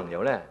個小朋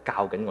友咧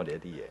教緊我哋一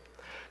啲嘢。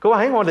佢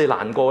話喺我哋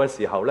難過嘅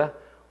時候咧，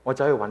我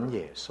走去揾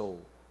耶穌。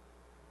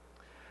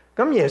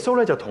咁耶穌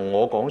咧就同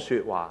我講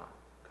説話，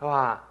佢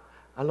話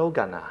阿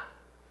Logan 啊，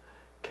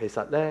其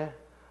實咧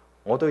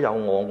我都有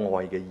我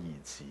愛嘅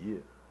兒子，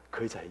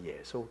佢就係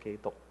耶穌基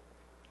督。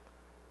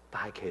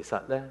但係其實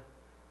咧，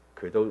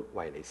佢都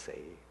為你死。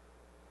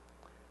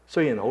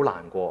雖然好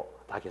難過，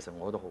但係其實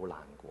我都好難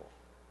過。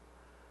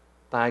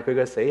但係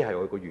佢嘅死係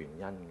有個原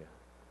因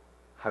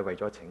嘅，係為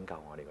咗拯救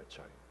我哋嘅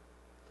罪。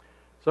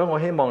所以我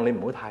希望你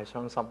唔好太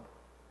傷心。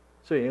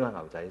雖然呢個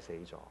牛仔死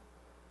咗，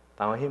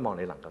但我希望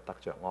你能夠得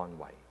着安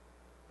慰。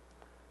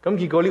咁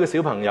結果呢個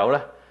小朋友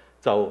咧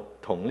就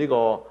同呢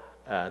個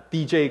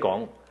DJ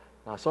講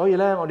嗱，所以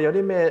咧我哋有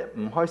啲咩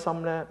唔開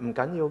心咧，唔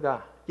緊要㗎。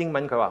英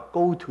文佢話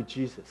Go to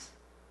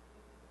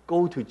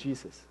Jesus。Go to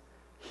Jesus.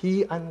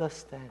 He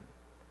understand.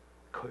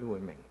 佢會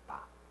明白。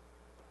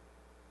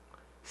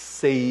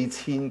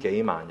4000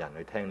幾萬人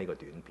去聽呢個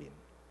短片，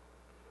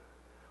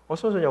我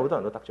相信有好多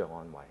人都得着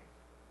安慰。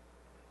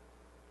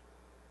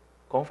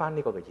講返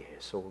呢個嘅耶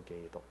穌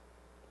基督，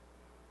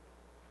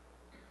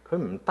佢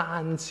唔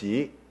單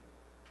止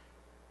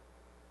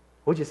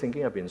好似聖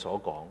經入邊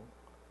所講，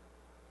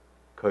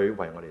佢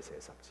為我哋寫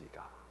十字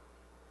架。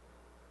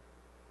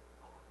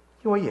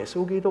呢位耶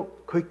穌基督，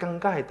佢更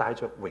加係帶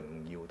着榮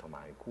耀同埋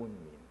冠冕。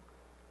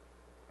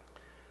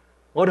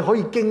我哋可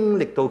以經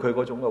歷到佢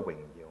嗰種嘅榮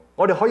耀，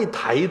我哋可以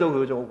睇到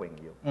佢嗰種榮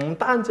耀。唔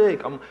單止係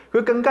咁，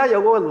佢更加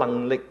有嗰個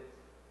能力，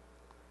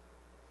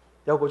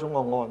有嗰種嘅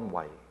安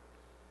慰。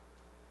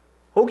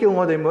好叫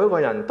我哋每一個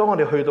人，當我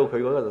哋去到佢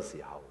嗰個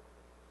時候，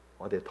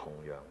我哋同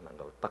樣能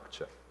夠得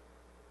着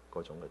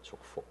嗰種嘅祝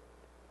福。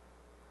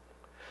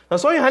嗱，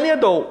所以喺呢一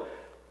度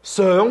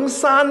上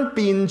山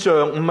變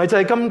像，唔係就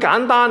係咁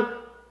簡單，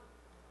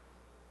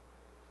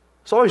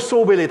所謂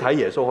show 俾你睇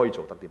耶穌可以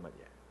做得啲乜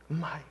嘢，唔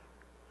係，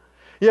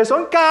而係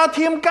想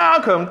加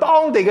強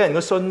當地嘅人嘅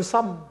信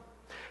心。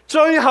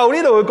最後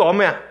呢度佢講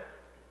咩啊？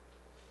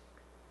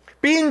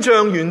變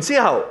像完之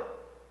後，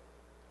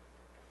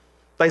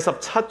第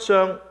17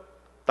章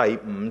第5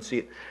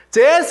節，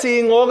這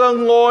是我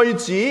嘅愛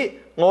子，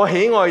我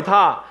喜愛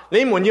他，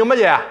你們要乜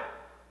嘢啊？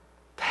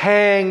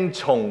聽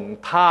從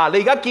他。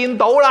你而家見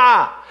到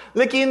啦，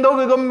你見到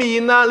佢個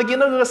面啊，你見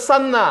到佢個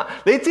身啊，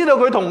你知道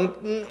佢同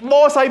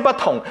摩西不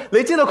同，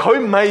你知道佢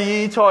唔係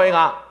以賽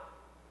亞，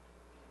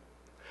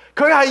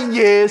佢係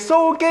耶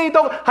穌基督，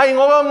係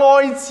我嘅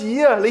愛子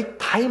啊！你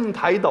睇唔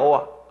睇到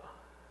啊？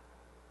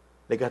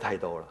你而家睇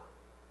到啦，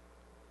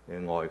你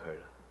愛佢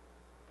啦，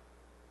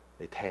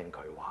你聽佢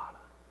話啦，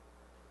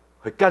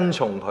去跟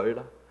從佢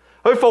啦，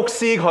去服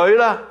侍佢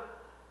啦。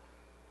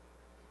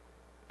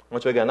我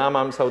最近啱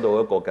啱收到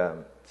一個嘅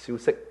消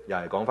息，又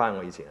係講翻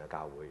我以前嘅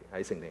教會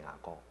喺聖地亞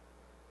哥。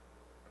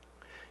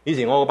以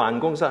前我個辦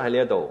公室喺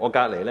呢一度，我隔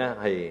離咧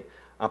係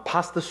阿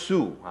Pastor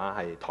Sue 啊，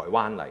係台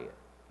灣嚟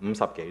嘅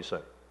，50幾歲，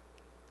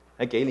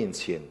喺幾年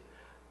前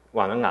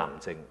患咗癌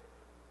症，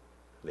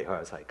離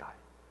開咗世界。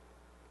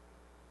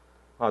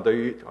對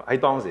於喺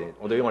當時，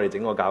對於我哋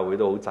整個教會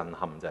都好震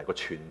撼，就係個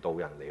傳道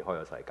人離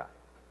開咗世界。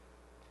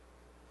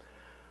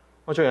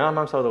我最近啱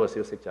啱收到個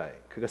消息，就係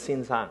佢嘅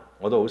先生，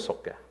我都好熟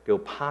嘅，叫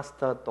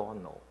Pastor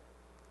Donald。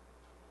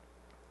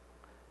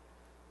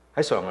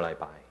喺上個禮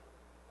拜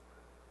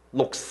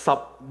，61、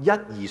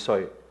2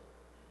歲，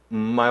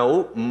唔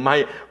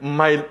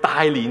係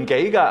大年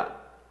紀㗎。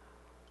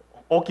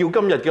我叫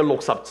今日嘅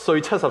60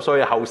歲、70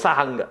歲係後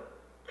生嘅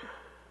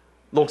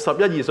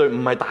，61、2歲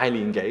唔係大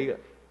年紀嘅。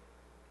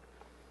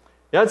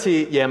有一次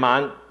夜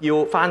晚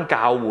要返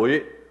教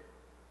會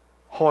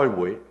開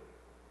會，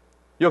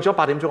約咗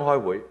8點鐘開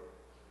會。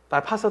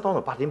但係 Pastor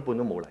Donald 8點半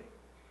都冇嚟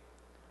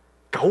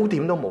，9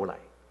點都冇嚟，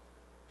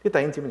啲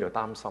弟兄姊妹就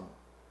擔心：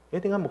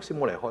點解牧師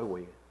冇嚟開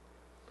會嘅？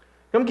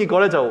咁結果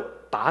咧就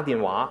打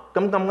電話，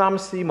咁啱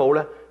師母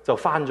咧就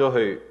翻咗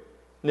去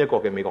呢一個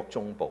嘅美國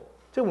中部，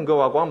即係換句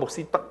話講，牧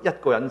師得一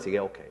個人自己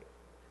屋企。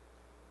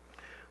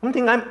咁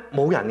點解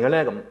冇人嘅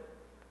咧？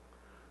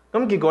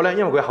咁結果咧，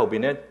因為佢後邊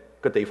咧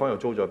個地方又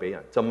租咗俾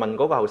人，就問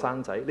嗰個後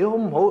生仔：你好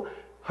唔好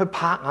去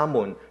拍下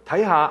門睇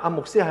下阿牧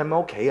師喺咪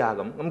屋企啊？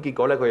咁結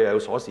果咧佢又有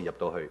鎖匙入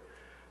到去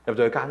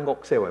間屋，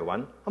四圍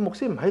揾阿牧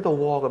師唔喺度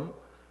喎。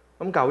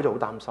咁教會就好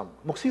擔心，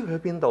牧師佢去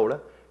邊度咧？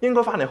應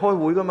該翻嚟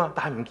開會噶嘛，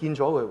但係唔見咗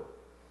佢。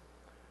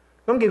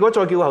咁結果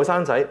再叫個後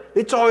生仔，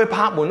你再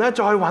拍門咧，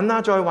再揾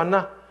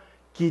啦。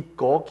結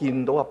果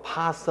見到阿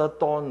Pastor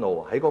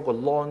Donald 喺嗰個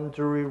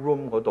laundry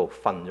room 嗰度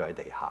瞓咗喺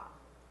地下，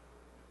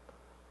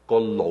個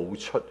腦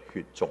出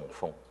血中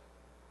風，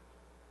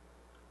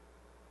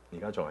而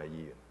家仲喺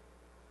醫院。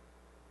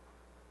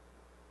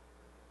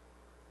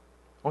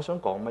我想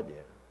講乜嘢？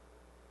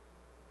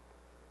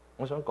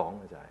我想講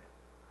嘅就係，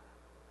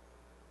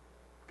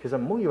其實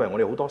唔好以為我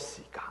哋好多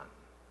時間。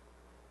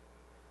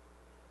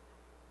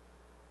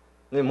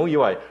你唔好以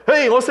為，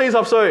嘿，我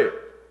40歲，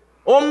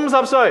我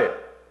50歲，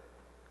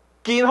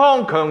健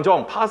康強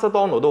壯 ，Pastor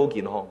Donald 都好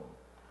健康，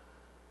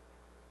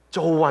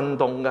做運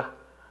動㗎，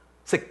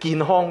食健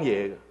康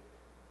嘢㗎。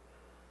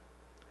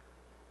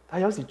但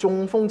係有時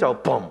中風就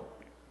嘣，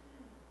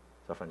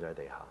就瞓咗喺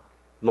地下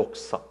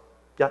，61、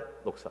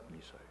62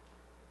歲。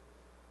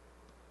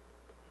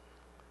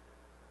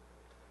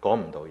講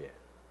唔到嘢，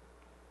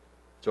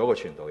做一個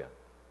傳道人，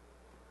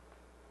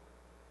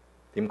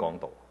點講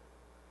道？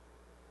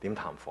點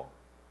談訪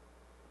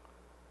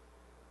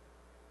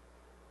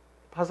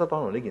？Pastor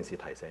Donald 呢件事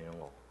提醒咗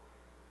我，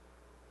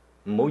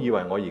唔好以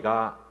為我而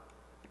家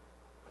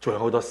仲有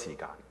好多時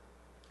間，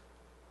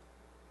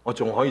我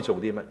仲可以做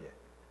啲乜嘢？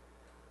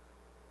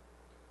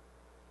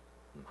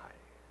唔係，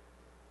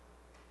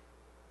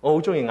我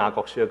好中意雅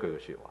各書一句嘅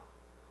說話：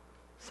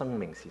生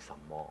命是什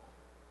麼？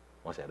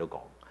我成日都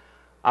講。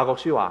雅各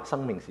書話：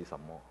生命是什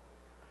麼？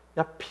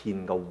一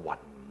片嘅雲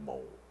霧，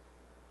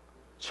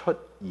出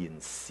現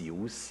小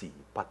時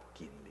不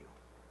見了。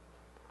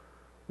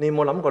你有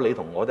冇諗過你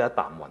同我都係一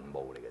啖雲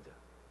霧嚟嘅啫？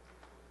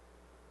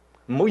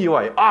唔好以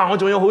為我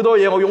仲有好多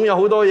嘢，我擁有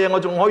好多嘢，我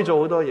仲可以做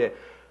好多嘢。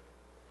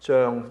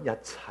將一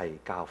切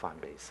交翻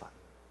俾神，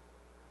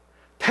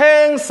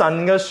聽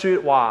神嘅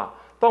說話。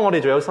當我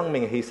哋仲有生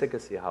命氣息嘅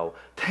時候，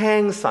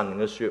聽神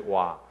嘅說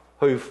話，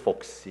去服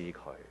侍佢。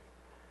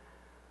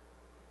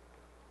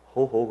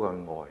好好嘅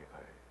愛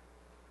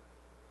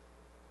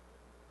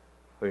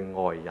佢，去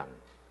愛人，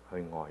去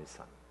愛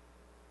神。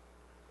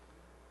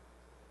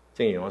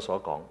正如我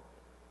所講，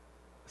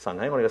神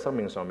喺我哋嘅生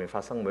命上面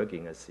發生每一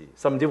件嘅事，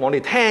甚至我哋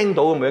聽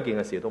到嘅每一件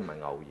嘅事都唔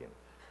係偶然。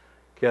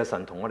其實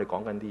神同我哋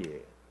講緊啲嘢，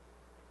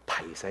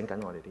提醒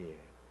緊我哋啲嘢。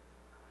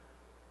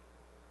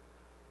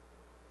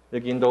你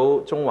見到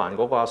中環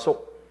嗰個阿叔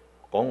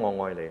講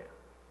我愛你，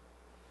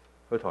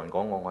去同人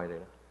講我愛你啦。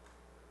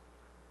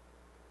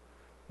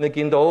你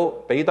見到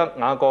彼得、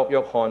雅各、約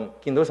翰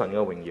見到神嘅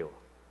榮耀，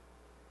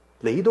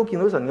你都見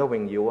到神嘅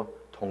榮耀啊！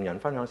同人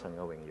分享神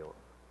嘅榮耀。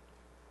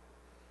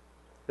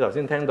你頭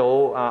先聽到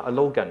阿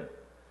Logan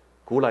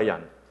鼓勵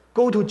人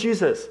Go to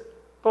Jesus。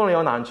當你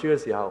有難處嘅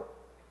時候，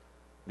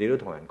你都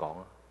同人講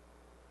啊！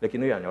你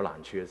見到人有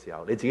難處嘅時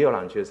候，你自己有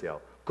難處嘅時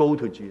候 ，Go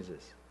to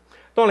Jesus。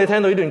當你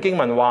聽到呢段經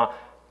文話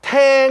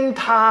聽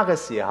他嘅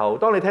時候，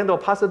當你聽到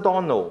Pastor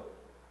Donald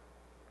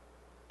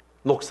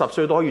 60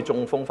歲都可以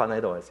中風瞓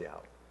喺度嘅時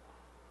候，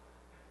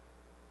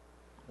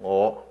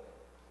我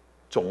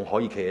仲可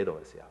以企喺度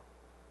嘅時候，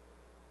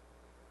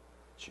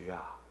主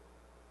啊，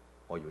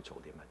我要做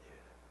啲乜嘢？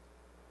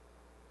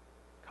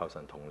求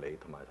神同你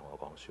同埋同我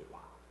講說話。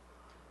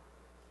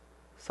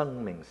生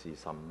命是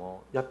什麼？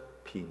一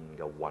片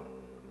嘅雲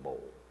霧，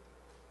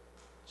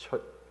出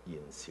現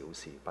小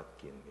事不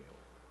見了。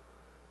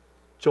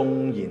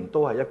縱然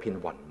都係一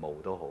片雲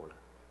霧都好啦，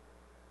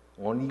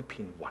我呢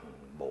片雲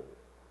霧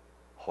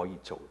可以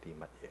做啲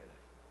乜嘢咧？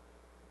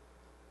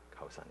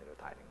求神嚟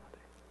到帶領我哋。